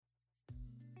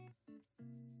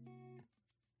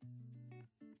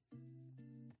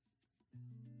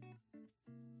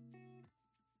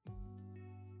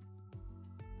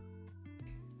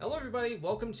Hello everybody,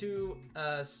 welcome to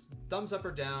Thumbs Up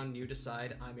or Down, You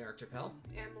Decide. I'm Eric Chappelle.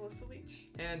 And Melissa Leach.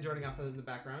 And joining off in the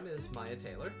background is Maya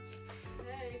Taylor.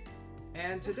 Hey.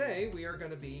 And today we are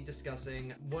going to be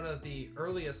discussing one of the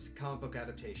earliest comic book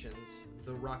adaptations,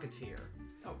 The Rocketeer.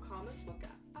 Oh, comic book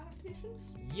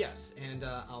adaptations? Yes, and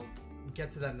I'll get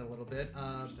to that in a little bit.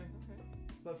 Interesting, okay.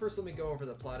 But first let me go over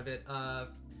the plot of it.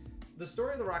 The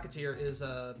story of The Rocketeer is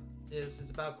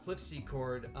about Cliff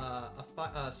Secord,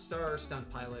 a star stunt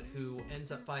pilot who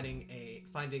ends up finding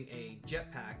a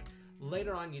jetpack.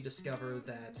 Later on, you discover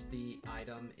that the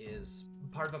item is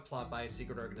part of a plot by a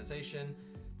secret organization.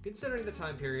 Considering the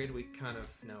time period, we kind of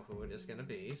know who it is going to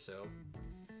be. So,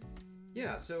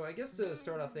 yeah. So I guess to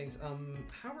start off things,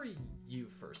 how were you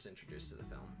first introduced to the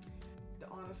film?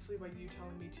 Honestly, by you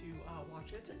telling me to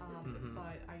watch it,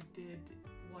 but I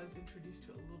was introduced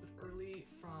to it a little bit early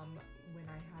from when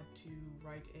I had to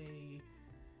write a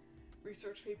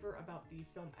research paper about the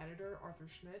film editor, Arthur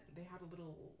Schmidt. They had a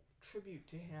little tribute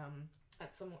to him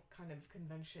at some kind of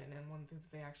convention, and one of the things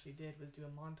that they actually did was do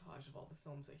a montage of all the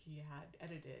films that he had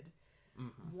edited.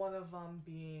 Mm-hmm. One of them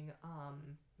being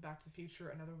Back to the Future,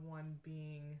 another one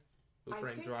being... Who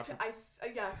Framed Roger?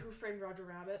 Who Framed Roger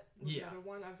Rabbit was the other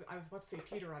one. I was about to say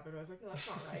Peter Rabbit, but I was like, no, that's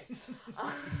not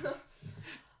right.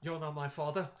 You're not my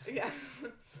father. Yeah.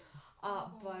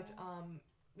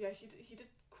 He did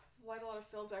quite a lot of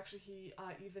films. Actually, he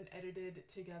even edited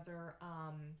together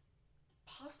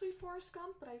possibly Forrest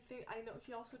Gump, but I know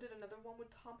he also did another one with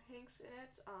Tom Hanks in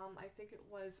it. I think it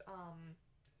was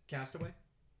Castaway?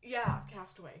 Yeah,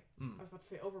 Castaway. I was about to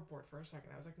say Overboard for a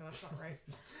second. I was like, no, that's not right.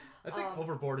 I think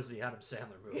Overboard is the Adam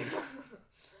Sandler movie. Yeah.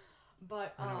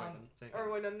 But no.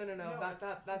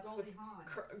 That's Goldie with Hawn.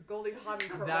 Goldie Hawn and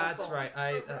Kurt That's Russell. right.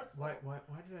 Why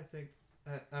did I think?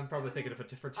 I'm probably thinking of a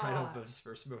different title of his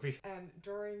first movie. And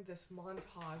during this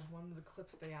montage, one of the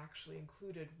clips they actually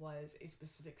included was a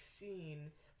specific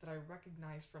scene that I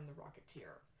recognized from The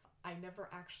Rocketeer. I never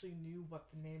actually knew what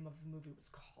the name of the movie was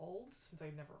called, since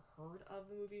I'd never heard of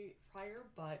the movie prior,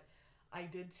 but I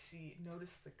did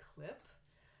notice the clip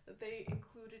that they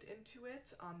included into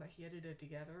it, that he edited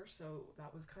together, so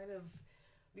that was kind of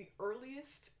the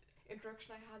earliest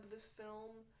introduction I had to this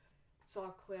film. Saw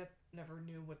a clip, never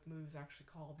knew what the movie was actually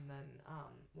called, and then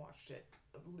watched it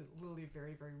literally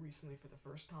very, very recently for the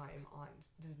first time on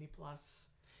Disney Plus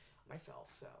myself,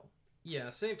 so...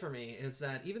 Yeah, same for me. Is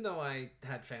that even though I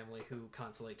had family who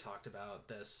constantly talked about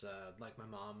this, like my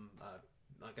mom,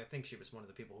 I think she was one of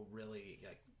the people who really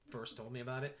first told me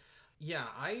about it. Yeah,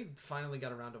 I finally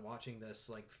got around to watching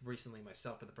this recently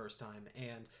myself for the first time,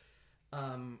 and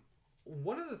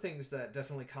one of the things that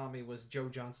definitely caught me was Joe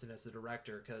Johnston as the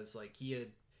director, because he had,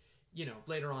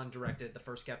 later on directed the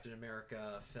first Captain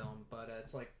America film, but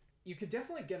it's you could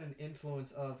definitely get an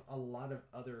influence of a lot of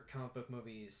other comic book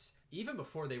movies even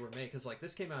before they were made, because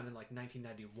this came out in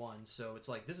 1991, so it's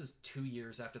this is 2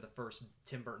 years after the first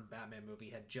Tim Burton Batman movie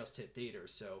had just hit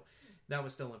theaters, so that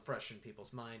was still fresh in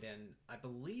people's mind. And I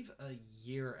believe a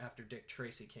year after Dick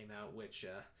Tracy came out, which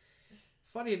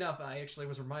funny enough I actually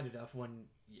was reminded of when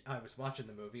I was watching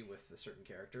the movie with a certain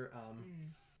character.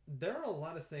 There are a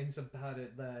lot of things about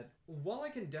it that, while I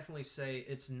can definitely say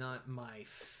it's not my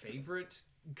favorite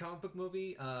comic book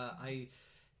movie,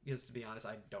 because to be honest,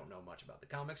 I don't know much about the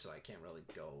comics, so I can't really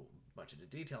go much into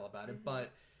detail about it.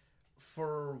 But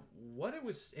for what it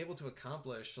was able to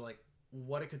accomplish,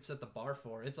 what it could set the bar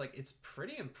for, it's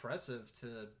pretty impressive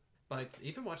to. But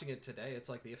even watching it today, it's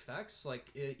the effects,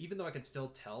 even though I can still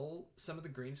tell some of the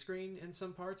green screen in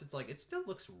some parts, it's it still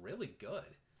looks really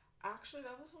good. Actually,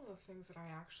 that was one of the things that I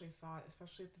actually thought,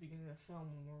 especially at the beginning of the film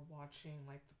when we were watching,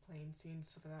 the plane scenes and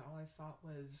stuff like that, all I thought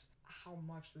was how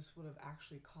much this would have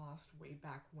actually cost way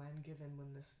back when, given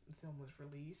when this film was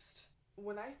released.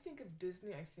 When I think of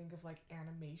Disney, I think of,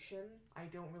 animation. I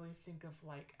don't really think of,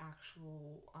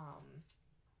 actual,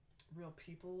 real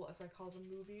people, as I call them,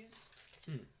 movies.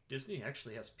 Disney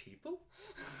actually has people?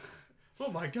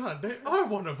 Oh my god, they are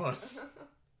one of us!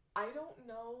 I don't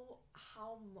know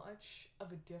how much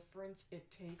of a difference it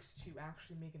takes to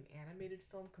actually make an animated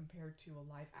film compared to a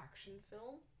live action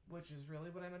film, which is really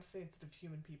what I meant to say instead of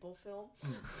human people film.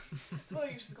 That's what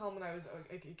I used to call them when I was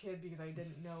a kid, because I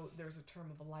didn't know there was a term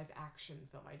of a live action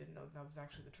film. I didn't know that was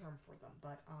actually the term for them,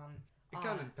 but it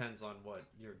kind of depends on what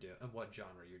you're doing, what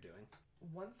genre you're doing.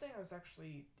 One thing I was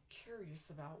actually curious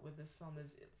about with this film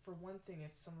is, for one thing,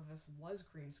 if some of this was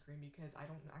green screen, because I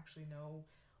don't actually know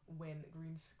when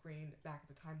green screen back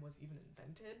at the time was even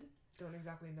invented. Don't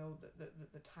exactly know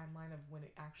the timeline of when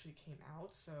it actually came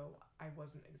out, so I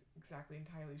wasn't exactly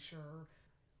entirely sure.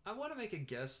 I want to make a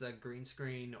guess that green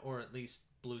screen, or at least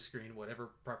blue screen, whatever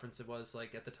preference it was,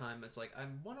 like, at the time, it's like, I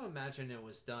want to imagine it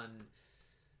was done,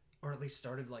 or at least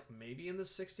started, like, maybe in the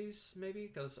 60s, maybe?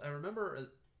 Because I remember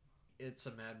It's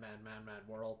a Mad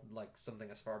World, like,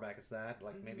 something as far back as that,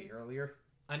 like, maybe earlier.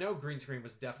 I know green screen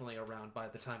was definitely around by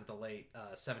the time of the late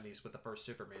 70s with the first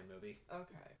Superman movie.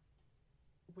 Okay.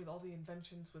 With all the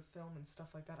inventions with film and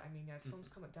stuff like that, I mean, yeah, film's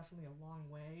come definitely a long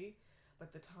way.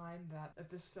 But the time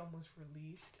that this film was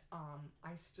released,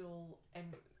 I still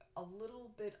am a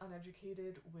little bit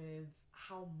uneducated with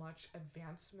how much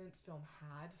advancement film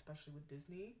had, especially with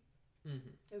Disney.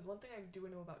 Because one thing I do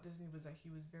know about Disney was that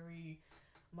he was very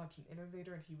much an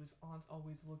innovator, and he was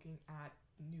always looking at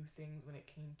new things when it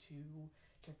came to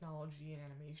technology and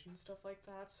animation and stuff like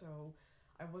that. So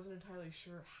I wasn't entirely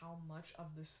sure how much of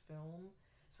this film,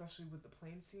 especially with the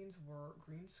plane scenes, were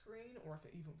green screen, or if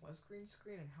it even was green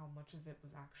screen, and how much of it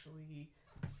was actually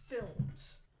filmed.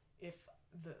 If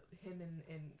him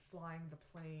in flying the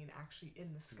plane actually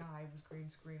in the sky was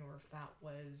green screen, or if that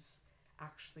was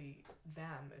actually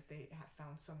them, if they had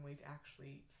found some way to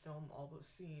actually film all those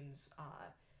scenes.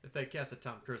 If they casted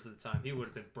Tom Cruise at the time, he would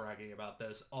have been bragging about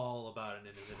this, all about it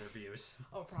in his interviews.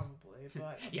 Oh, probably,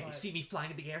 but... Yeah, you see me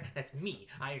flying in the air? That's me.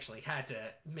 I actually had to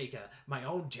make my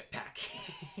own jetpack.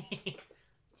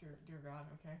 Dear God,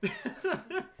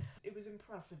 okay. It was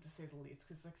impressive, to say the least,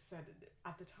 because, like I said,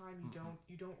 at the time,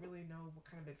 you don't really know what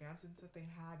kind of advancements that they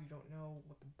had. You don't know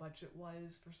what the budget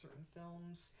was for certain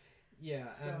films.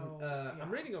 Yeah, so, and I'm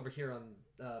reading over here on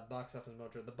Box Office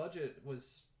Mojo. The budget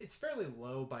it's fairly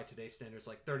low by today's standards,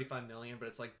 like $35 million, but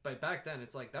it's like, by back then,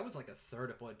 it's like, that was like a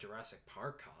third of what Jurassic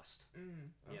Park cost.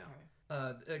 Okay.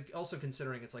 Yeah. Also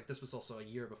considering it's like, this was also a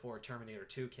year before Terminator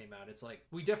 2 came out, it's like,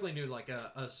 we definitely knew like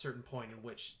a certain point in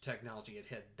which technology had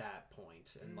hit that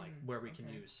point, and like, where we can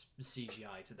use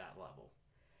CGI to that level.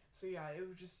 So yeah, it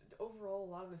was just, overall,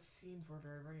 a lot of the scenes were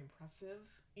very, very impressive.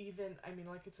 Even, I mean,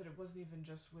 like I said, it wasn't even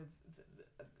just with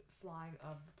the flying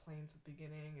of the planes at the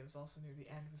beginning. It was also near the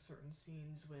end with certain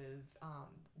scenes with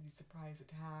the surprise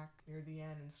attack near the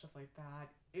end and stuff like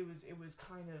that. It was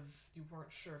kind of, you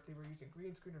weren't sure if they were using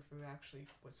green screen or if it actually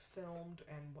was filmed,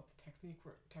 and what the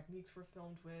techniques were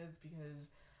filmed with,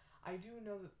 because I do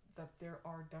know that there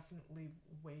are definitely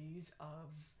ways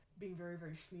of being very,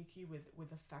 very sneaky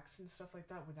with effects and stuff like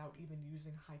that without even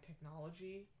using high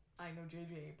technology. I know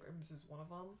J.J. Abrams is one of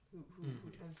them who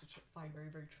tends to find very,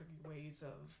 very tricky ways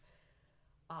of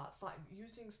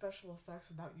using special effects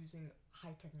without using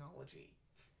high technology.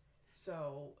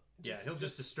 So he'll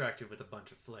just distract you with a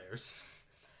bunch of flares.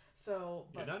 So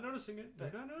you're not noticing it.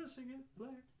 Flare.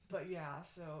 But yeah,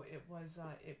 so it was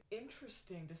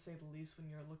interesting, to say the least, when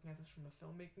you're looking at this from a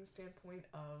filmmaking standpoint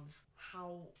of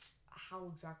how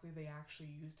exactly they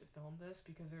actually used to film this,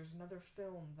 because there's another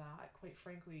film that, quite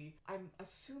frankly, I'm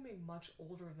assuming much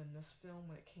older than this film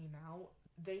when it came out.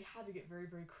 They had to get very,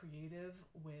 very creative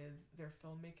with their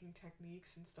filmmaking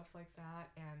techniques and stuff like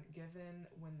that, and given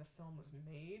when the film was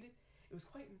made, it was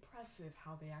quite impressive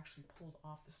how they actually pulled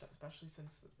off the stuff, especially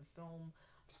since the film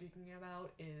I'm speaking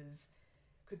about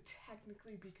could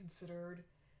technically be considered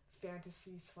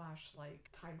fantasy / like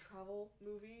time travel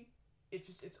movie.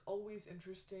 It's always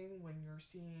interesting when you're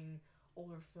seeing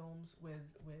older films with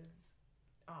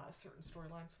certain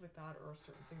storylines like that, or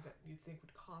certain things that you think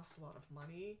would cost a lot of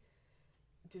money,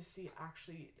 to see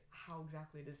actually how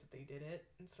exactly it is that they did it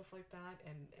and stuff like that,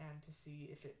 and to see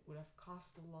if it would have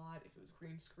cost a lot, if it was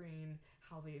green screen,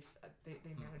 how they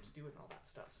managed to do it and all that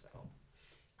stuff. So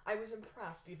I was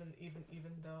impressed, even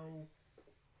though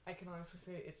I can honestly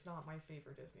say it's not my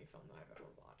favorite Disney film that I've ever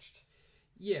watched.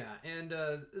 Yeah, and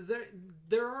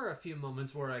there are a few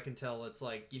moments where I can tell it's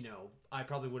like, I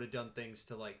probably would have done things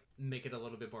to like make it a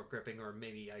little bit more gripping, or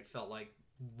maybe I felt like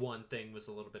one thing was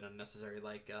a little bit unnecessary,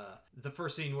 like the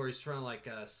first scene where he's trying to like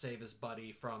save his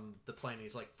buddy from the plane.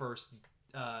 He's like first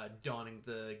donning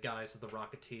the guise of the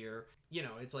Rocketeer.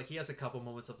 It's like he has a couple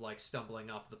moments of like stumbling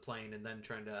off the plane and then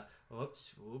trying to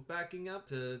backing up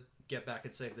to get back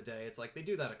and save the day. It's like they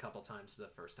do that a couple times the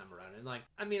first time around, and like,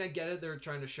 I mean, I get it, they're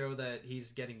trying to show that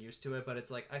he's getting used to it, but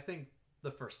it's like, I think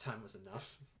the first time was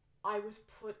enough. I was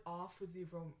put off with the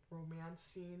romance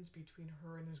scenes between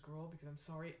her and his girl, because I'm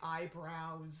sorry,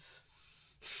 eyebrows.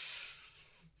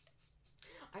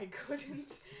 I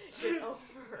couldn't get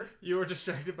over. You were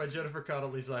distracted by Jennifer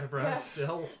Connelly's eyebrows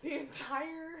still. The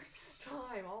entire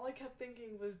time, all I kept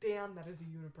thinking was, damn, that is a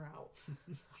unibrow.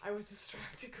 I was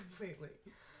distracted completely.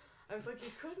 I was like,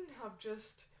 you couldn't have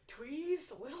just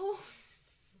tweezed a little?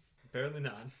 Barely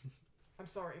not. I'm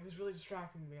sorry, it was really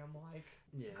distracting me. I'm like,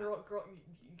 Yeah. girl, you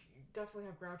definitely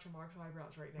have Groucho Marx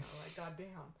eyebrows right now. Like,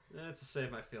 goddamn. That's the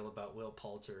same I feel about Will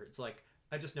Poulter. It's like,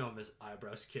 I just know him as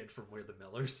Eyebrows Kid from We're the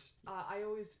Millers. I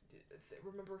always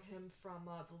remember him from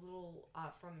the little,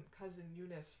 from Cousin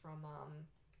Eunice from,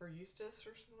 or Eustace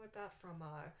or something like that from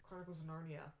Chronicles of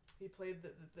Narnia. He played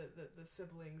the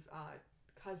siblings'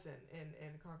 cousin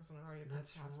in Chronicles of Narnia.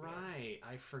 That's right.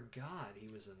 I forgot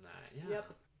he was in that. Yeah.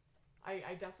 Yep.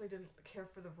 I definitely didn't care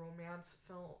for the romance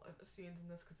film scenes in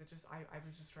this because I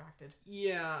was distracted.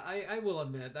 Yeah, I will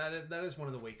admit that is one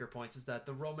of the weaker points, is that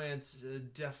the romance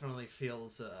definitely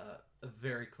feels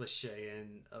very cliche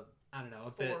and I don't know,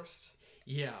 a Forced.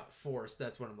 bit. Yeah, forced.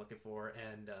 That's what I'm looking for,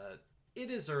 and it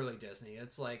is early Disney.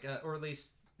 It's like, or at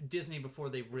least Disney before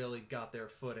they really got their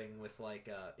footing with like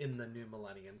in the new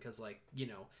millennium, because like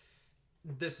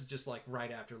this is just like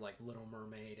right after like Little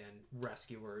Mermaid and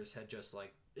Rescuers had just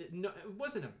like it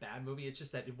wasn't a bad movie. It's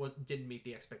just that it didn't meet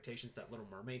the expectations that Little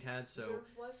Mermaid had. So there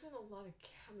wasn't a lot of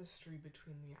chemistry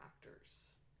between the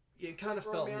actors. It kind of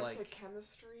felt romantic like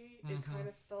chemistry. Mm-hmm. It kind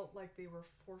of felt like they were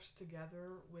forced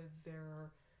together with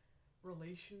their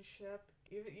relationship.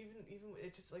 Even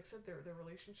it just like I said, their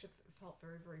relationship felt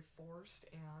very, very forced.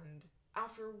 And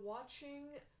after watching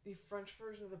the French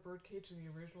version of The Birdcage and the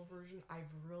original version,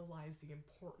 I've realized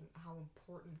how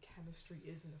important chemistry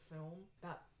is in a film.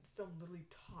 That film literally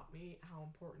taught me how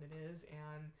important it is,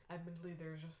 and admittedly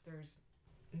there's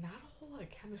not a whole lot of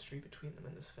chemistry between them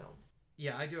in this film.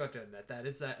 Yeah, I do have to admit that.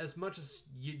 It's that as much as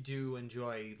you do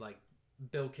enjoy like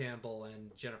Bill Campbell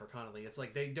and Jennifer Connelly, it's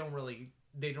like they don't really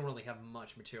have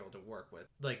much material to work with.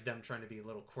 Like them trying to be a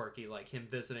little quirky, like him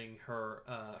visiting her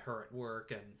at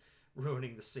work and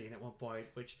ruining the scene at one point,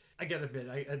 which I gotta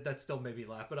admit, that still made me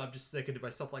laugh, but I'm just thinking to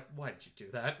myself, like, why did you do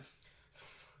that?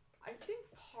 I think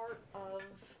part of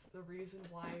the reason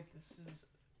why this is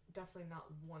definitely not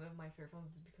one of my favorite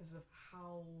films is because of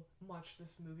how much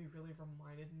this movie really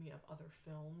reminded me of other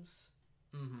films.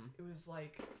 Mm-hmm. It was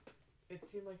like, it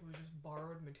seemed like it was just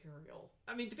borrowed material.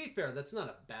 I mean, to be fair, that's not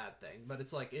a bad thing, but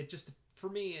it's like, it just, for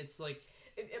me, it's like...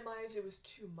 In my eyes, it was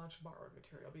too much borrowed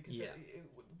material, because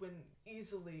when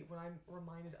I'm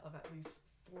reminded of at least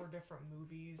 4 different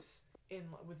movies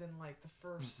within like the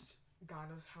first...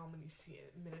 God knows how many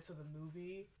minutes of the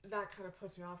movie, that kind of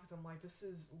puts me off, because I'm like, this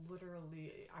is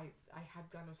literally, I had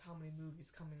God knows how many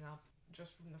movies coming up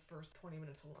just from the first 20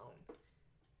 minutes alone.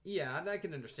 Yeah, and I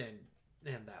can understand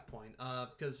that point,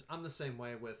 because I'm the same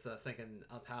way with thinking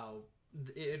of how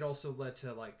it also led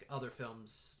to like other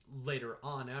films later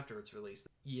on after its release.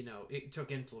 It took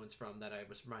influence from that I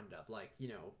was reminded of, like,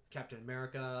 Captain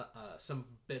America, some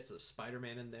bits of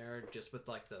Spider-Man in there, just with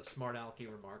like the smart alecky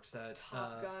remarks that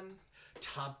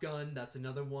Top Gun, that's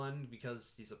another one,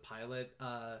 because he's a pilot,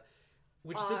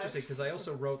 which is interesting, because I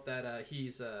also wrote that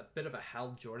he's a bit of a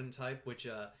Hal Jordan type, which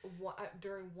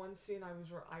during one scene I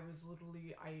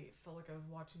felt like I was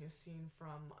watching a scene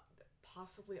from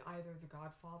possibly either The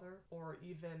Godfather or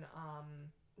even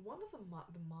one of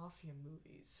the Mafia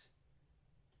movies,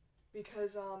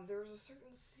 because there was a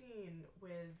certain scene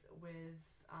with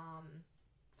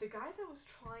the guy that was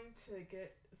trying to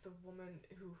get the woman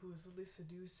who was literally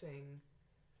seducing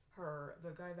her, the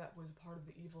guy that was part of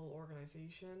the evil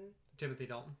organization, Timothy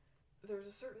Dalton. There was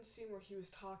a certain scene where he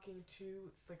was talking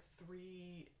to like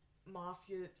 3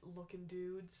 mafia looking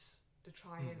dudes to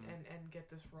try and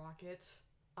get this rocket.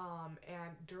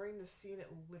 And during the scene, it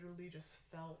literally just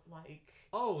felt like...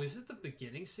 Oh, is it the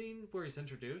beginning scene where he's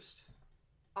introduced?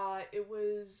 It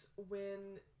was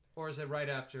when... Or is it right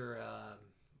after,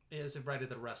 is it right at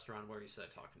the restaurant where he's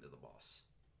talking to the boss?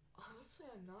 Honestly,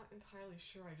 I'm not entirely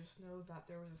sure. I just know that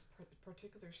there was this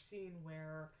particular scene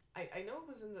where... I know it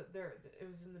was in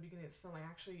the beginning of the film.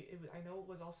 I know it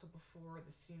was also before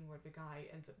the scene where the guy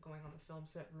ends up going on the film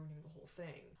set, ruining the whole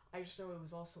thing. I just know it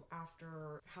was also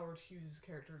after Howard Hughes'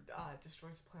 character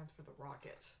destroys the plans for the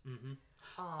rocket. Mm-hmm.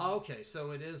 Okay,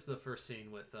 so it is the first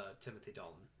scene with Timothy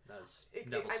Dalton. That's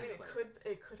Neville Sinclair.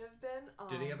 It could have been.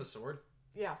 Did he have a sword?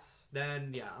 Yes.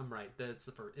 Then yeah, I'm right. That's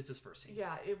the first. It's his first scene.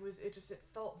 Yeah, it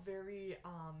felt very.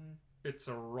 It's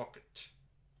a rocket.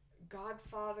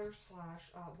 Godfather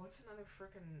 / what's another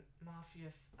frickin'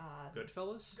 mafia?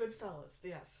 Goodfellas. Goodfellas.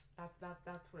 Yes,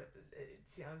 that's what it.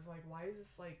 See, I was like, why does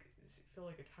this feel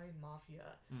like Italian mafia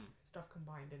stuff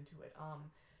combined into it?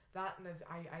 That, and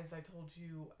as I told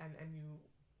you, and you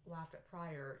laughed at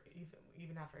prior,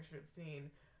 even after I showed the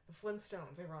scene, the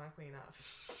Flintstones, ironically enough.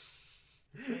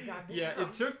 Yeah,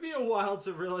 it took me a while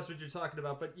to realize what you're talking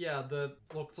about, but yeah,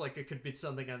 looks like it could be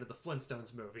something out of the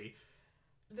Flintstones movie.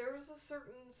 There's a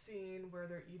certain scene where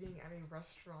they're eating at a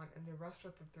restaurant, and the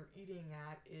restaurant that they're eating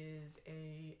at is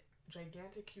a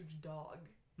gigantic, huge dog.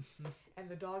 And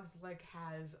the dog's leg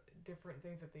has different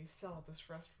things that they sell at this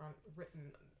restaurant written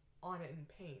on it in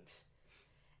paint.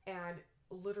 And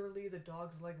literally the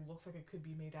dog's leg looks like it could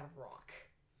be made out of rock.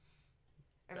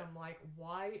 And I'm like,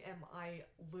 why am I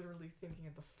literally thinking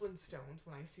of the Flintstones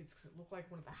when I see this? Because it looked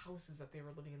like one of the houses that they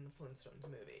were living in the Flintstones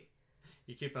movie.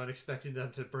 You keep on expecting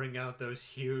them to bring out those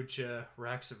huge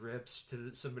racks of ribs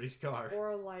to somebody's car.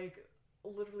 Or like,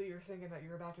 literally you're thinking that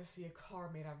you're about to see a car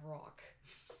made out of rock.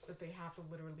 That they have to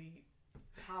literally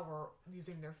power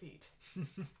using their feet.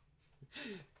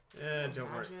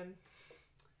 Don't worry.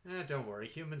 Don't worry.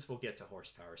 Humans will get to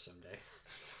horsepower someday.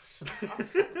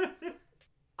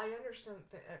 I understand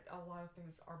that a lot of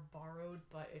things are borrowed,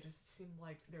 but it just seemed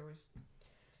like there was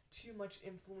too much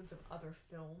influence of other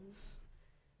films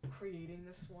creating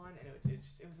this one, and it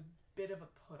was a bit of a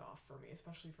put off for me,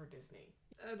 especially for Disney.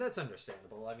 That's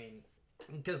understandable. I mean,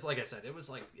 because like I said, it was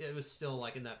still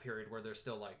like in that period where they're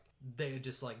still like they had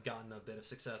just like gotten a bit of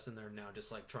success, and they're now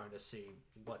just like trying to see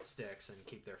what sticks and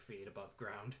keep their feet above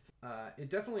ground.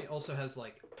 It definitely also has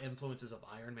like influences of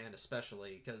Iron Man,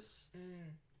 especially because.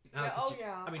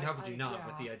 I mean, how could you not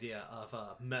with the idea of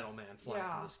a metal man flying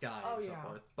through the sky and so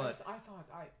forth? But I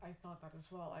thought that as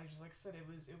well. I just like I said it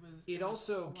was. It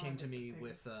also came to me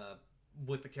with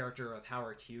the character of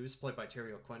Howard Hughes, played by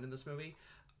Terry O'Quinn in this movie.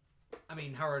 I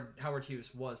mean, Howard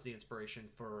Hughes was the inspiration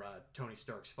for Tony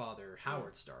Stark's father,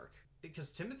 Howard Stark, because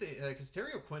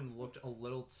Terry O'Quinn looked a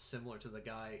little similar to the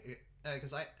guy,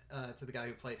 to the guy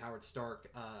who played Howard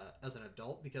Stark as an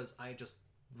adult, because I just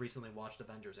recently watched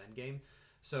Avengers Endgame.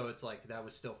 So it's like that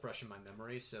was still fresh in my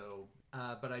memory. So,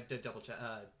 but I did double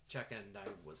check, and I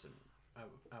wasn't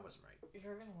right.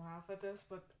 You're gonna laugh at this,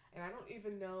 and I don't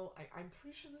even know. I'm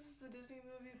pretty sure this is a Disney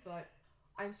movie, but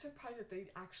I'm surprised that they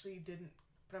actually didn't.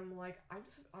 But I'm like, I'm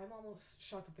almost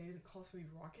shocked that they didn't call this movie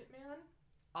Rocket Man.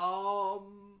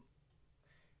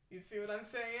 You see what I'm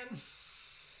saying?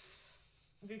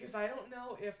 Because I don't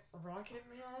know if Rocket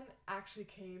Man actually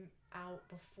came out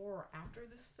before or after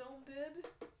this film did.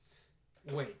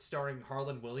 Wait, starring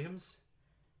Harlan Williams?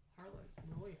 Harlan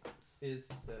Williams.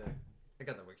 I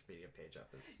got the Wikipedia page up.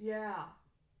 Yeah.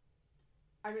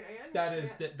 I mean, I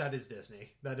understand. That is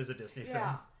Disney. That is a Disney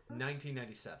film.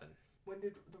 1997. When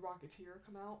did The Rocketeer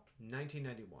come out?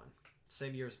 1991.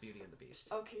 Same year as Beauty and the Beast.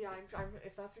 Okay, yeah.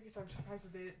 If that's the case, I'm surprised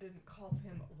that they didn't call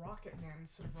him Rocket Man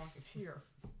instead of Rocketeer.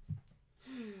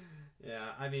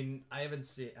 Yeah, I mean, I haven't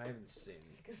seen.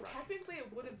 Because technically,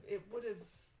 it would have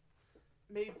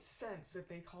made sense if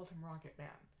they called him Rocket Man.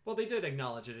 Well, they did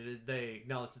acknowledge it. They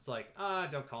acknowledged it's like,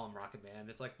 don't call him Rocket Man.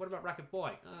 It's like, what about Rocket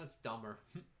Boy? It's dumber.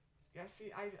 Yeah,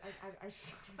 see, I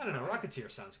don't know.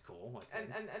 Rocketeer sounds cool. I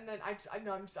think. And then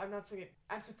I'm not saying it.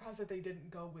 I'm surprised that they didn't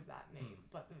go with that name,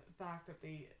 but the fact that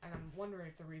and I'm wondering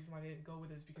if the reason why they didn't go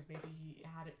with it is because maybe he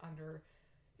had it under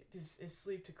his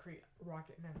sleeve to create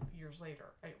Rocket Man years later.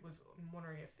 I'm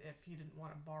wondering if he didn't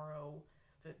want to borrow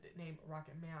the name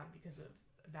Rocket Man because of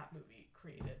that movie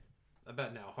created. I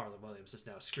bet now Harlan Williams is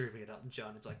now screaming at Elton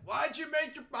John. It's like, why'd you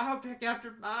make your biopic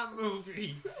after my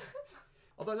movie?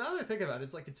 Although now that I think about it,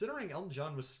 it's like, considering Elton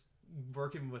John was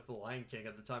working with The Lion King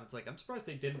at the time, it's like, I'm surprised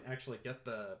they didn't actually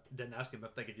didn't ask him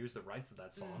if they could use the rights to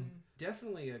that song.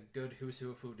 Definitely a good who's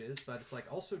who of who it is, but it's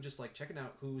like also just like checking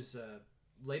out who's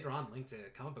later on linked to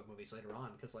comic book movies later on,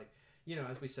 because like, you know,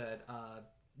 as we said,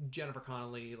 Jennifer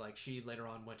Connelly, like, she later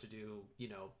on went to do, you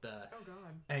know, the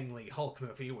Ang Lee Hulk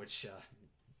movie, which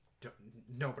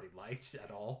nobody liked at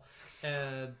all.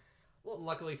 Well,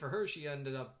 luckily for her, she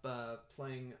ended up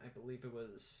playing, I believe it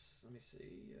was, let me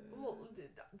see. Well,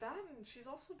 that, and she's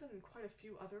also been in quite a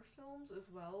few other films as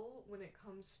well when it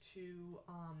comes to,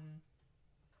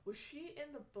 was she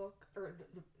in the book, or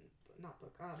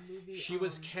movie? She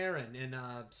was Karen in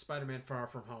Spider-Man Far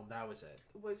From Home, that was it.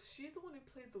 Was she the one who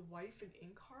played the wife in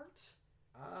Inkheart?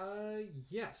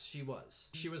 Yes, she was.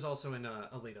 She was also in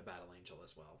Alita Battle Angel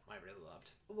as well. I really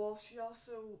loved. Well, she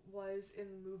also was in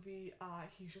the movie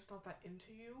He's Just Not That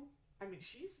Into You. I mean,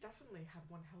 she's definitely had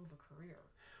one hell of a career.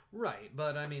 Right,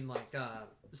 but I mean, like,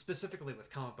 specifically with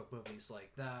comic book movies,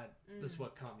 like, that is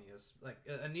what caught me is, like,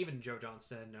 and even Joe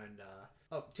Johnston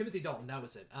and, Timothy Dalton, that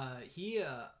was it.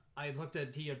 I looked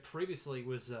at, he had previously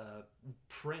was,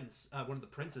 Prince, one of the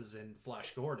princes in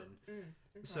Flash Gordon. Okay.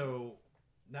 So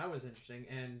that was interesting,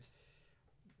 and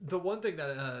the one thing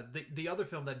that the other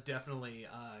film that definitely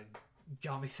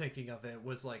got me thinking of it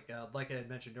was like I had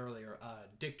mentioned earlier,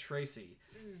 Dick Tracy,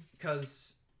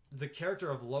 because the character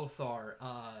of Lothar,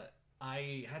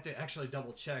 I had to actually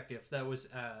double check if that was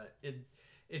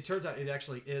it turns out it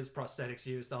actually is prosthetics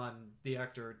used on the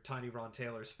actor Tiny Ron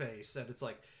Taylor's face, and it's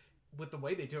like with the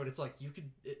way they do it, it's like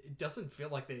it doesn't feel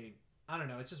like they. I don't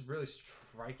know. It's just really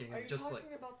striking. Are you just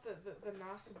talking about the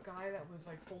massive guy that was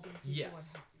like folding people?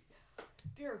 Yes.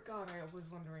 Dear God, I was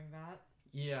wondering that.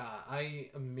 Yeah, I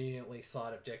immediately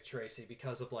thought of Dick Tracy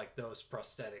because of like those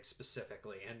prosthetics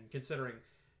specifically, and considering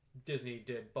Disney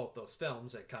did both those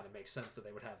films, it kind of makes sense that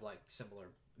they would have like similar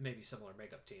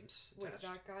makeup teams attached. Wait,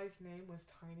 that guy's name was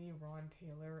Tiny Ron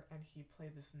Taylor, and he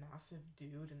played this massive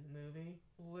dude in the movie.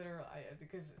 Literally,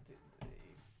 because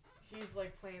he's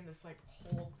like playing this like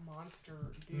Hulk monster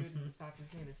dude. In fact,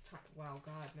 his name is wow,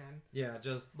 God, man. Yeah,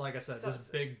 just like I said, this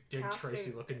big Dick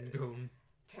Tracy looking goon.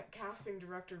 Casting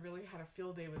director really had a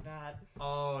field day with that.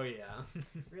 Oh yeah,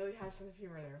 really has some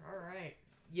humor there. All right.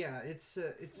 Yeah, it's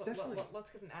definitely.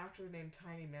 Let's get an actor named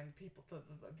Tiny, man. People,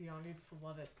 the audience will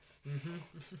love it.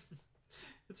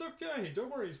 It's okay. Don't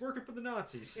worry. He's working for the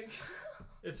Nazis.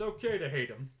 It's okay to hate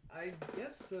him. I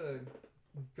guess to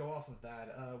go off of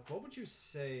that, what would you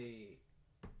say?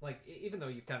 Like, even though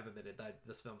you've kind of admitted that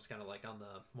this film's kind of like on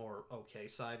the more okay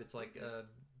side, it's like,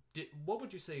 what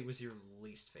would you say was your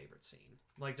least favorite scene?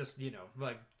 Like, just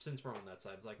like since we're on that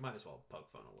side, it's like might as well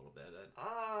poke fun a little bit.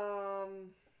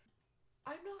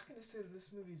 I'm not going to say that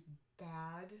this movie's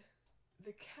bad.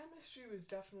 The chemistry was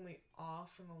definitely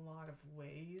off in a lot of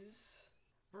ways.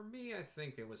 For me, I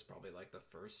think it was probably like the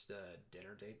first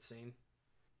dinner date scene.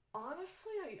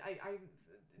 Honestly, I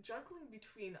juggling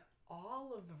between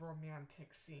all of the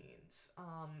romantic scenes.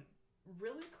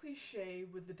 Really cliche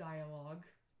with the dialogue.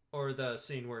 Or the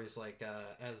scene where he's like,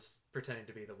 as pretending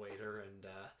to be the waiter and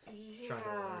trying to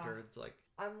alert her. It's like,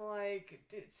 I'm like,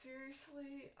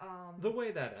 seriously? The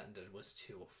way that ended was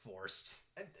too forced.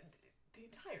 The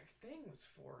entire thing was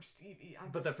forced.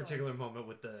 But that particular moment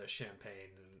with the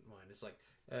champagne and wine is like,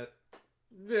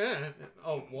 yeah.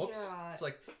 Oh, whoops. Yeah. It's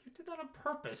like, you did that on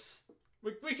purpose.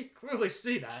 We can clearly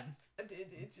see that.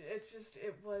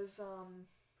 It was,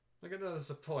 Like, I know this is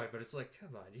a point, but it's like,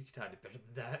 come on, you can do better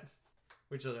than that.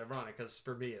 Which is ironic, because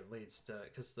for me it leads to...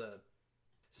 Because the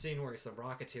scene where he's the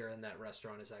Rocketeer in that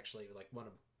restaurant is actually like one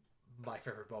of my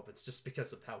favorite moments, just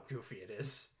because of how goofy it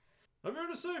is. I'm here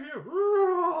to save you!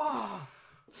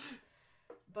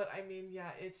 But, I mean,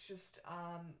 yeah, it's just,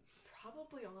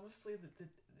 probably, honestly,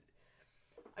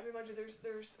 I mean, mind you, there's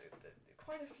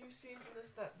quite a few scenes in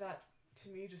this that to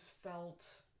me, just felt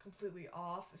completely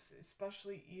off,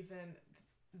 especially even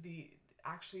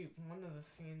one of the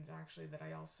scenes, actually, that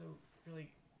I also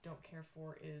really don't care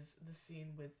for is the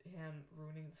scene with him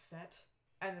ruining the set.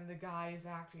 And then the guy is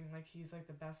acting like he's like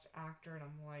the best actor, and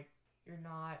I'm like, you're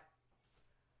not.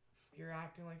 You're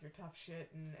acting like you're tough shit,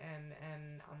 and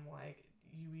I'm like,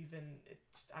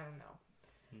 I don't know.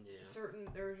 Yeah.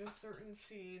 There are just certain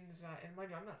scenes that, and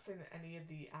mind you, I'm not saying that any of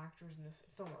the actors in this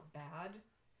film are bad.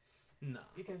 No.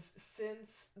 Because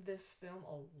since this film,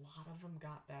 a lot of them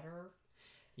got better.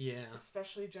 Yeah.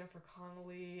 Especially Jennifer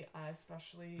Connelly,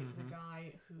 especially the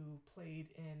guy who played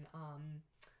in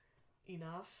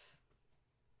Enough.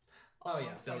 Oh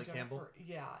yeah, Billy Campbell.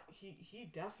 Yeah, he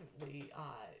definitely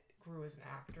grew as an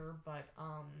actor, but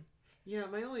yeah,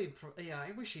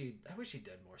 I wish he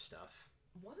did more stuff.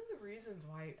 One of the reasons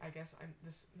why I guess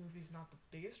this movie's not the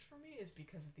biggest for me is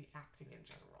because of the acting in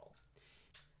general.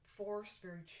 Forced,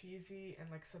 very cheesy, and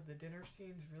like I said, the dinner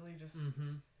scenes really just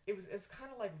it's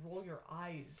kind of like roll your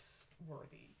eyes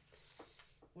worthy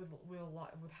with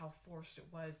how forced it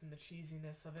was and the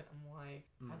cheesiness of it. I'm like,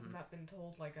 hasn't that been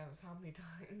told like how many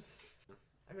times?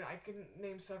 I mean, I can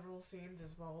name several scenes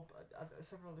as well, but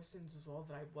several other scenes as well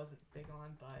that I wasn't big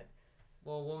on. But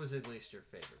well, what was at least your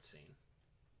favorite scene?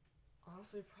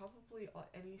 Honestly, probably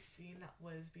any scene that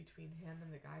was between him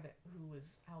and the guy who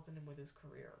was helping him with his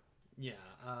career. Yeah,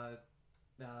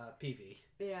 PV.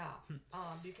 Yeah,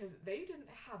 because they didn't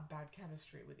have bad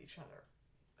chemistry with each other.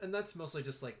 And that's mostly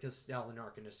just like because Alan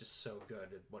Arkin is just so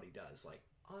good at what he does. Like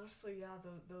honestly, yeah,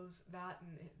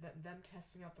 them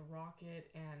testing out the rocket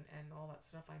and all that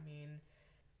stuff. I mean,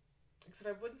 except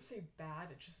I wouldn't say bad.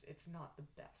 It's not the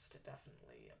best,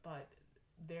 definitely, but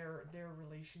their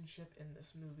relationship in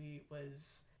this movie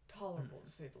was tolerable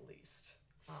to say the least,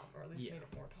 or at least made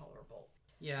it more tolerable.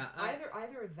 Yeah,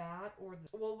 either that or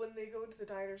when they go into the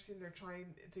diner scene, they're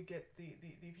trying to get the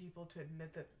people to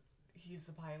admit that he's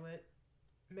the pilot.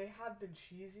 May have been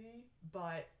cheesy,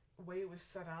 but the way it was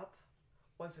set up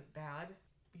wasn't bad.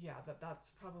 Yeah,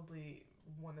 that's probably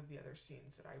one of the other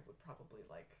scenes that I would probably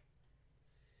like.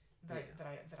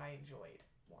 That I enjoyed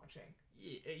watching.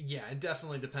 Yeah, and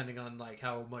definitely depending on like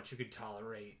how much you could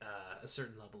tolerate a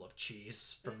certain level of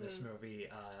cheese from this movie.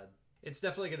 It's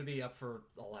definitely going to be up for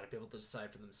a lot of people to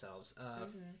decide for themselves.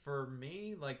 For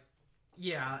me, like,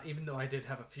 yeah, even though I did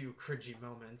have a few cringy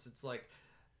moments, it's like,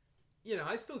 you know,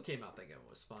 I still came out thinking it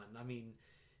was fun. I mean,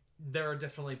 there are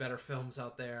definitely better films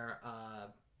out there.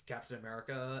 Captain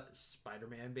America,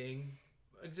 Spider-Man being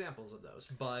examples of those.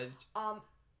 But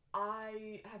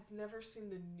I have never seen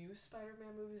the new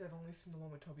Spider-Man movies. I've only seen the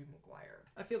one with Tobey Maguire.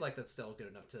 I feel like that's still good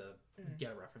enough to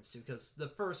get a reference to, because the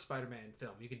first Spider-Man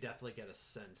film, you could definitely get a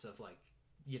sense of, like,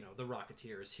 you know, the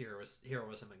Rocketeer's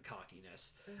heroism and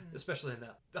cockiness, especially in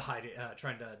the hiding,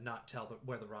 trying to not tell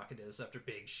where the rocket is after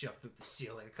being shoved through the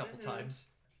ceiling a couple times.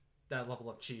 That level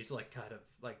of cheese, like, kind of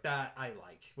like that, I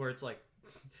like, where it's like,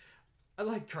 I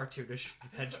like cartoonish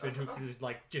henchmen who could,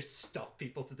 like, just stuff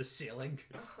people through the ceiling.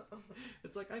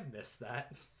 It's like, I miss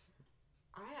that.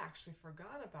 I actually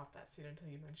forgot about that scene until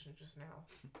you mentioned it just now,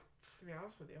 to be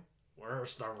honest with you.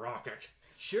 Where's the rocket?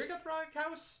 Sure you got the rocket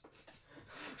house?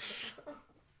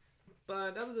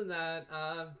 But other than that,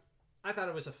 I thought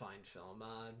it was a fine film.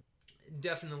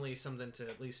 Definitely something to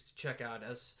at least check out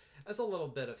as a little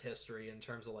bit of history in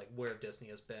terms of, like, where Disney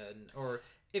has been, or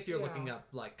if you're looking up,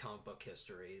 like, comic book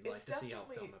history, like, to see how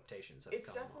film adaptations have come.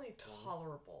 It's definitely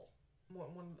tolerable.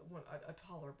 A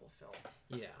tolerable film.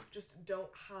 Yeah. Just don't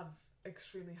have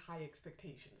extremely high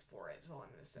expectations for it, is all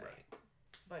I'm going to say. Right.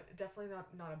 But definitely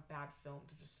not a bad film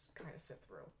to just kind of sit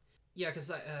through. Yeah,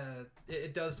 because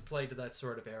it does play to that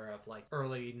sort of era of, like,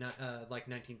 early, like,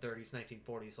 1930s,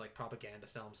 1940s, like, propaganda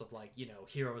films of, like, you know,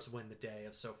 heroes win the day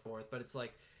and so forth. But it's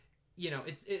like, you know,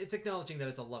 it's acknowledging that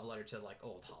it's a love letter to, like,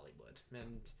 old Hollywood.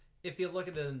 And if you look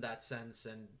at it in that sense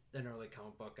and an early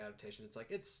comic book adaptation, it's like,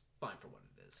 it's fine for what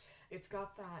it is. It's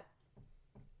got that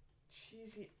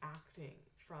cheesy acting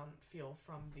from the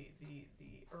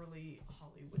early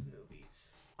Hollywood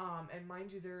movies. And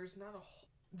mind you, there's not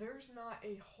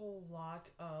a whole lot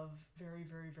of very,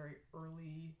 very, very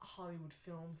early Hollywood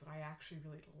films that I actually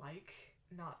really like.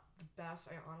 Not the best.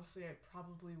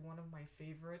 Probably one of my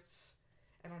favorites,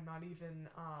 and I'm not even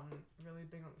really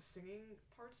big on the singing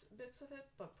bits of it,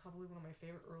 but probably one of my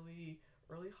favorite early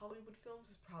Hollywood films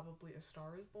is probably A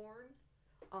Star is Born.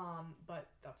 But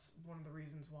that's one of the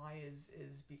reasons why is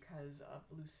because of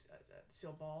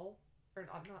Lucille Ball, or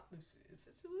not Lucy. Is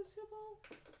it Lucille Ball?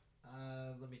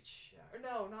 Let me check. Or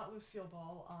no, not Lucille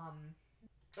Ball.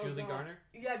 Julie Garner?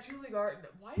 Yeah, Julie Garner.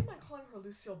 Why am I calling her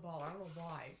Lucille Ball? I don't know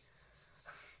why.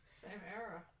 Same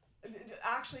era.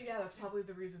 Actually, yeah, that's probably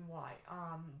the reason why.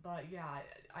 But yeah,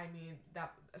 I mean,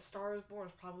 that A Star is Born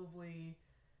is probably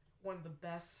one of the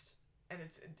best, and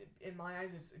it's, in my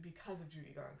eyes, it's because of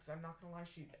Judy Garland, because I'm not gonna lie,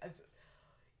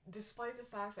 despite the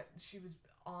fact that she was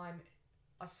on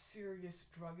a serious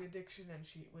drug addiction and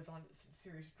she was on some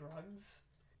serious drugs,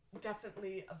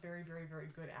 definitely a very, very, very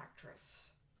good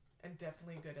actress, and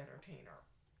definitely a good entertainer.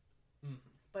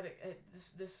 But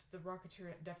the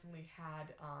Rocketeer definitely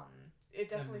had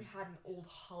had an old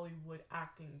Hollywood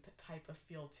acting type of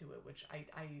feel to it, which I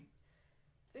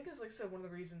think is, like I said, one of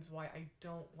the reasons why I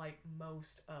don't like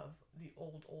most of the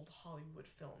old Hollywood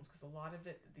films, because a lot of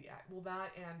it,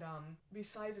 that and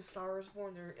besides A Star is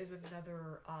Born, there is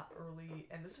another early,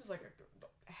 and this is like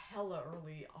a hella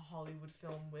early Hollywood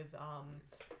film with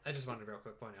I just wanted to real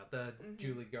quick point out the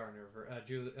Judy Garland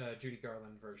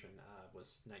version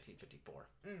was 1954.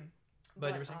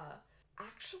 But you were saying?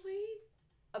 Actually,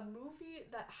 a movie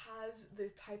that has the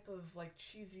type of, like,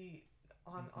 cheesy,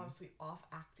 honestly off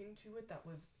acting to it that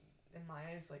was, in my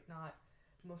eyes, like, not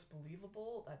most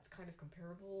believable, that's kind of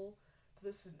comparable to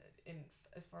this in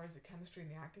as far as the chemistry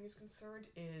and the acting is concerned,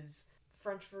 is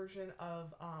French version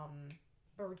of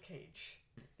Birdcage.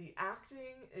 The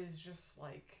acting is just,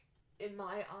 like, in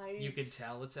my eyes, you can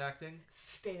tell it's acting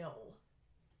stale.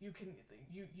 You can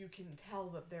tell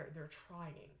that they're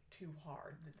trying too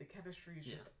hard. The chemistry is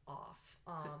just off.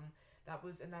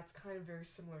 That's kind of very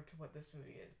similar to what this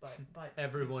movie is. But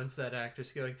everyone's that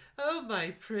actress going, "Oh,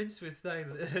 my prince with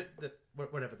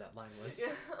whatever that line was."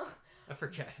 Yeah. I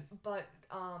forget. But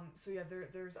so yeah,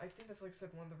 there's I think that's, like I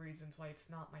said, one of the reasons why it's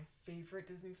not my favorite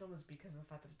Disney film is because of the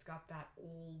fact that it's got that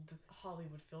old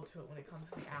Hollywood feel to it when it comes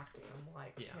to the acting. I'm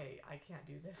like, okay, I can't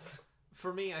do this.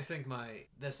 For me, I think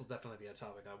this will definitely be a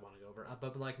topic I want to go over.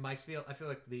 But like I feel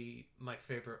like my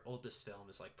favorite oldest film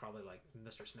is, like, probably, like,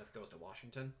 Mr. Smith Goes to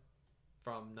Washington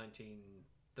from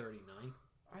 1939.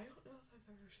 I don't know if I've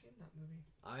ever seen that movie.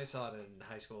 I saw it in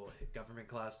high school government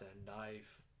class, and I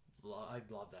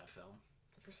love that film.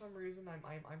 For some reason,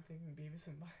 I'm thinking Beavis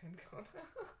and Butthead going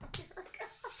America.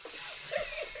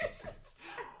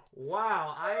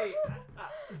 Wow, I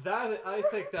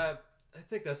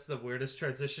think that's the weirdest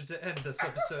transition to end this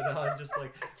episode on. Just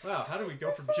like, wow, how do we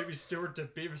go from Jimmy Stewart to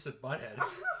Beavis and Butthead?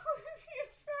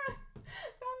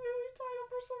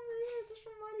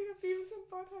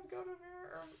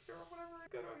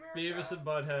 Beavis and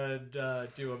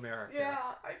Butthead do America. Yeah,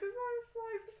 I just was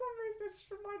like, for some reason it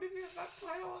just reminded me of that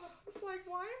title, and I was like,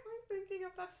 why am I thinking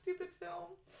of that stupid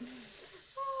film?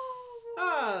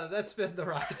 That's been The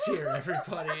Rocketeer,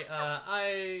 everybody.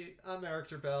 I'm Eric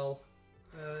Gerbell.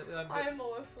 I'm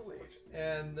Melissa Leach.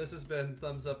 And this has been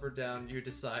Thumbs Up or Down. You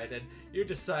decide, and you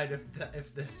decide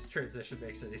if this transition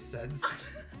makes any sense.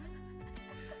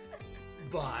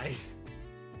 Bye.